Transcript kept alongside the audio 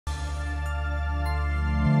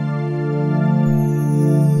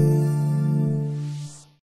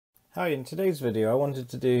Hi, in today's video I wanted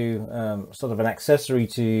to do sort of an accessory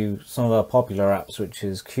to some of our popular apps, which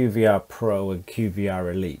is QVR Pro and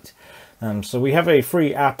QVR Elite. So we have a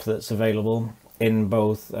free app that's available in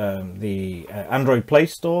both the Android Play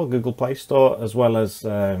Store, Google Play Store, as well as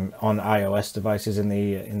on iOS devices in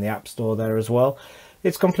the App Store there as well.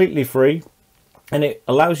 It's completely free and it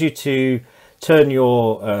allows you to turn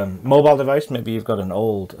your mobile device, maybe you've got an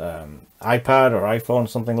old iPad or iPhone,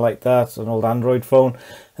 something like that, an old Android phone,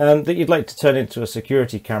 that you'd like to turn into a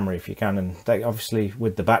security camera if you can. And they, obviously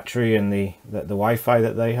with the battery and the Wi-Fi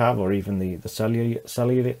that they have, or even the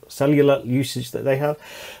cellular usage that they have,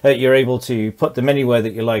 you're able to put them anywhere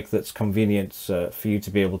that you like that's convenient for you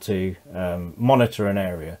to be able to monitor an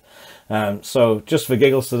area. So just for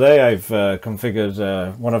giggles today, I've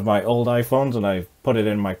configured one of my old iPhones and I've put it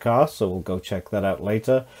in my car, so we'll go check that out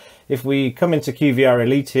later. If we come into QVR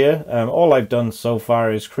Elite here, all I've done so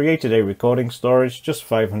far is created a recording storage, just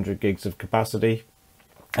 500 gigs of capacity.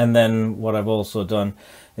 And then what I've also done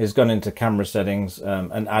is gone into camera settings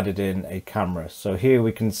and added in a camera. So here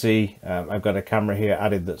we can see I've got a camera here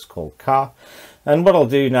added that's called Car. And what I'll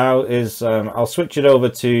do now is I'll switch it over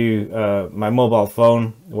to my mobile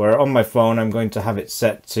phone, where on my phone I'm going to have it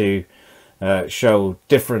set to show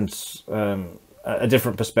a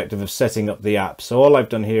different perspective of setting up the app. So all I've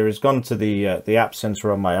done here is gone to the App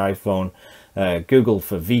Center on my iPhone, Google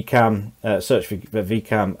for VCAM, search for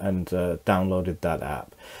VCAM, and downloaded that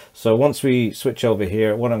app. So once we switch over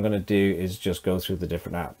here, what I'm going to do is just go through the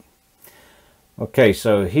different app. Okay,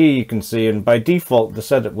 so here you can see, and by default the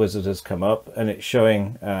setup wizard has come up and it's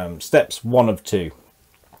showing steps 1 of 2.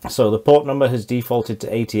 So the port number has defaulted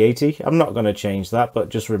to 8080. I'm not going to change that, but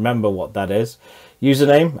just remember what that is.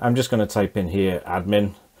 Username, I'm just going to type in here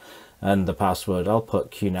admin, and the password I'll put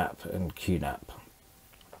QNAP and QNAP.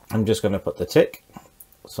 I'm just going to put the tick.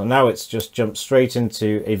 So now it's just jumped straight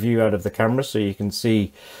into a view out of the camera, so you can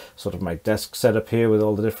see sort of my desk setup here with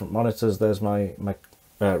all the different monitors. There's my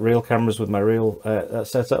real cameras with my real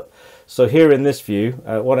setup. So here in this view,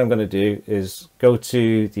 what I'm going to do is go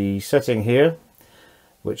to the setting here,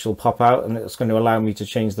 which will pop out, and it's going to allow me to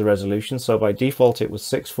change the resolution. So by default it was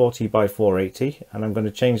 640 by 480, and I'm going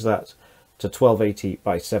to change that to 1280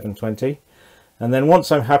 by 720. And then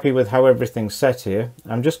once I'm happy with how everything's set here,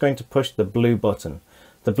 I'm just going to push the blue button.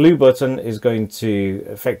 The blue button is going to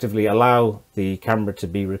effectively allow the camera to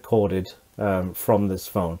be recorded from this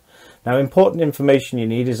phone. Now, important information you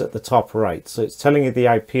need is at the top right. So it's telling you the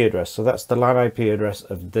IP address. So that's the LAN IP address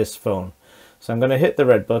of this phone. So I'm going to hit the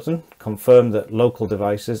red button, confirm that local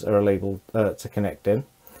devices are able to connect in.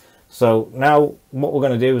 So now what we're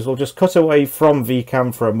going to do is we'll just cut away from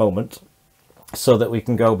VCAM for a moment so that we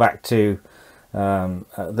can go back to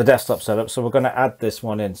the desktop setup. So we're going to add this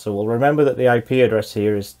one in. So we'll remember that the IP address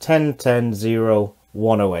here is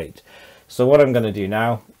 10.10.0.108. So what I'm going to do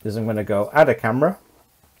now is I'm going to go add a camera.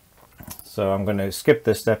 So I'm going to skip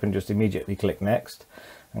this step and just immediately click next.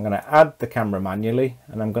 I'm going to add the camera manually,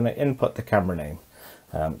 and I'm going to input the camera name.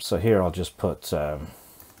 So here I'll just put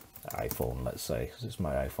iPhone, let's say, because it's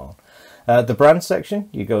my iPhone. The brand section,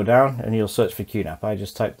 you go down and you'll search for QNAP. I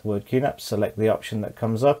just type the word QNAP, select the option that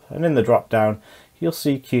comes up, and in the drop down you'll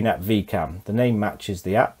see QNAP VCAM. The name matches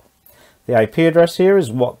the app. The IP address here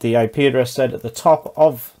is what the IP address said at the top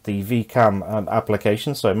of the VCAM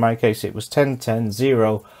application. So in my case it was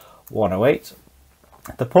 10.10.0.108.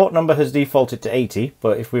 The port number has defaulted to 80,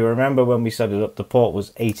 but if we remember when we set it up, the port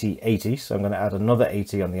was 8080, so I'm going to add another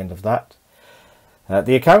 80 on the end of that.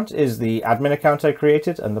 The account is the admin account I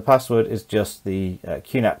created, and the password is just the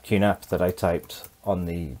QNAP that I typed on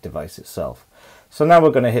the device itself. So now we're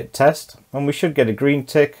going to hit test, and we should get a green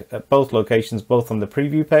tick at both locations, both on the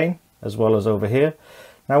preview pane as well as over here.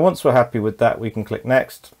 Now once we're happy with that, we can click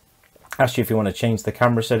next. Ask you if you want to change the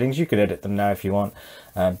camera settings. You can edit them now if you want.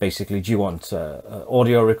 Basically, do you want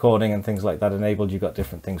audio recording and things like that enabled? You've got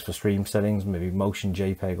different things for stream settings, maybe motion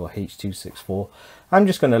JPEG or H.264. I'm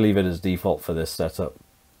just going to leave it as default for this setup.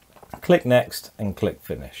 Click next and click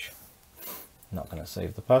finish. Not going to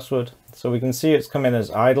save the password. So we can see it's come in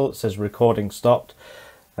as idle. It says recording stopped.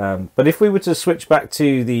 But if we were to switch back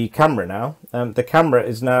to the camera now, the camera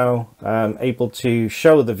is now able to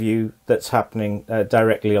show the view that's happening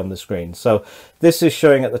directly on the screen. So this is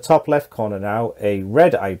showing at the top left corner now a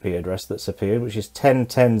red IP address that's appeared, which is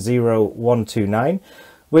 10.10.0.129,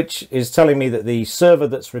 which is telling me that the server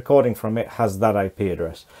that's recording from it has that IP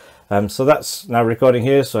address. So that's now recording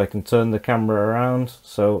here, so I can turn the camera around.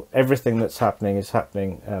 So everything that's happening is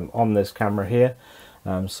happening on this camera here.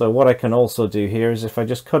 So what I can also do here is if I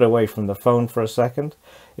just cut away from the phone for a second,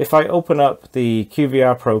 if I open up the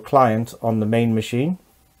QVR Pro client on the main machine,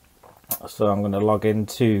 So I'm going to log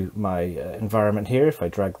into my environment here. If I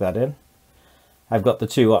drag that in, I've got the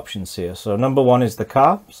two options here. So number one is the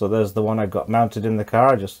car. So there's the one I've got mounted in the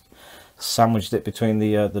car. I just sandwiched it between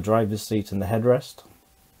the driver's seat and the headrest.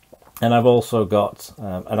 And I've also got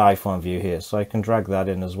an iPhone view here, so I can drag that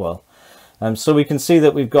in as well. So we can see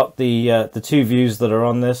that we've got the two views that are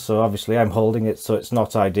on this. So obviously I'm holding it, so it's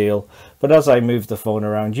not ideal. But as I move the phone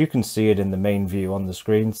around, you can see it in the main view on the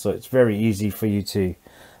screen. So it's very easy for you to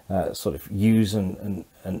sort of use and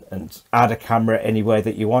add a camera anywhere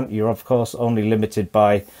that you want. You're of course only limited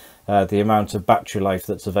by the amount of battery life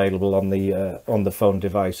that's available on the phone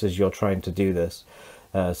device as you're trying to do this.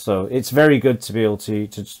 So it's very good to be able to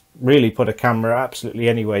really put a camera absolutely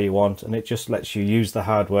anywhere you want, and it just lets you use the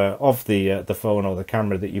hardware of the phone or the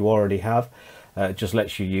camera that you already have. It just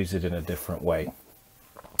lets you use it in a different way.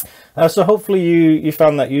 So hopefully you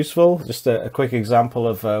found that useful. Just a quick example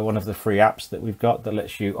of one of the free apps that we've got that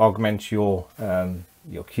lets you augment your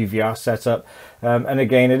QVR setup. And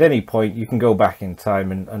again, at any point you can go back in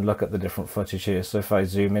time and look at the different footage here. So if I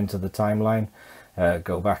zoom into the timeline,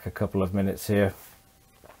 go back a couple of minutes here,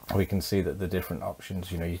 we can see that the different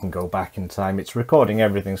options, you can go back in time. It's recording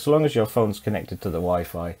everything, so long as your phone's connected to the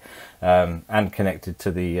Wi-Fi and connected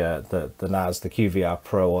to the NAS, the QVR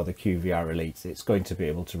Pro or the QVR Elite. It's going to be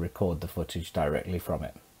able to record the footage directly from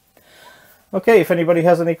it. Okay, if anybody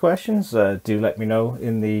has any questions, do let me know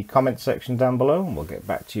in the comment section down below, and we'll get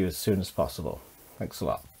back to you as soon as possible. Thanks a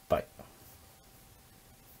lot.